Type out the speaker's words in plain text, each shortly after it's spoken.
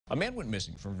A man went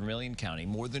missing from Vermilion County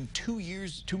more than 2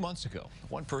 months ago.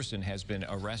 One person has been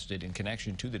arrested in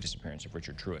connection to the disappearance of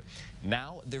Richard Truett.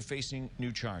 Now they're facing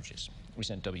new charges. We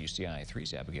sent WCIA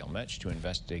 3's Abigail Metch to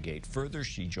investigate further.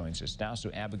 She joins us now.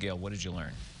 So Abigail, what did you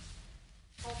learn?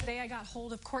 Well, today I got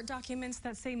hold of court documents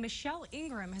that say Michelle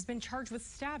Ingram has been charged with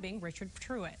stabbing Richard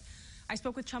Truett. I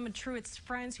spoke with some of Truett's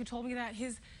friends who told me that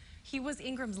he was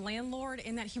Ingram's landlord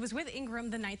and that he was with Ingram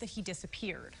the night that he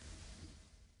disappeared.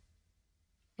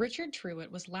 Richard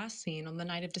Truett was last seen on the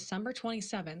night of December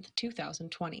 27,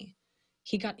 2020.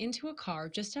 He got into a car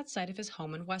just outside of his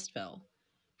home in Westville.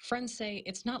 Friends say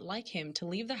it's not like him to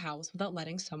leave the house without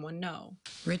letting someone know.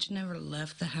 Rich never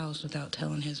left the house without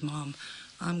telling his mom,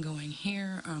 I'm going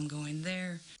here, I'm going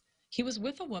there. He was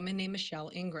with a woman named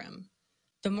Michelle Ingram.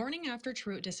 The morning after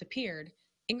Truett disappeared,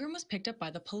 Ingram was picked up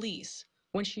by the police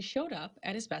when she showed up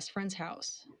at his best friend's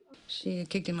house. She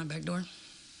had kicked in my back door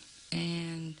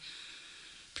and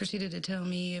proceeded to tell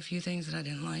me a few things that I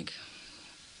didn't like,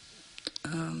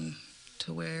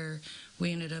 to where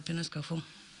we ended up in a scuffle.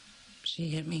 She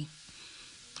hit me,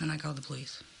 and I called the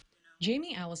police.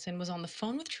 Jamie Allison was on the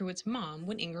phone with Truett's mom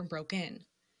when Ingram broke in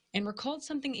and recalled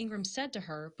something Ingram said to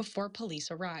her before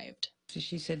police arrived.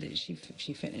 She said that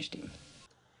she finished him.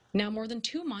 Now, more than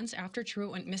 2 months after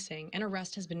Truett went missing, an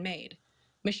arrest has been made.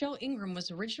 Michelle Ingram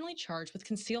was originally charged with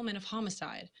concealment of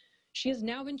homicide. She has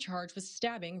now been charged with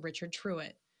stabbing Richard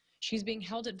Truett. She's being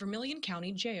held at Vermilion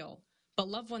County Jail, but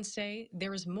loved ones say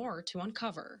there is more to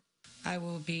uncover. I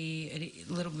will be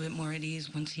a little bit more at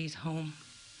ease once he's home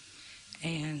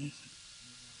and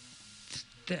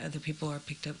the other people are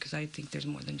picked up, because I think there's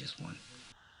more than just one.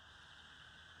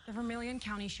 The Vermilion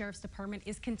County Sheriff's Department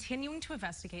is continuing to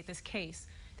investigate this case.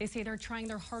 They say they're trying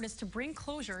their hardest to bring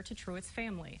closure to Truett's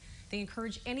family. They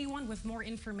encourage anyone with more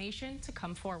information to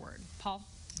come forward. Paul?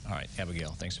 All right,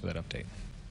 Abigail, thanks for that update.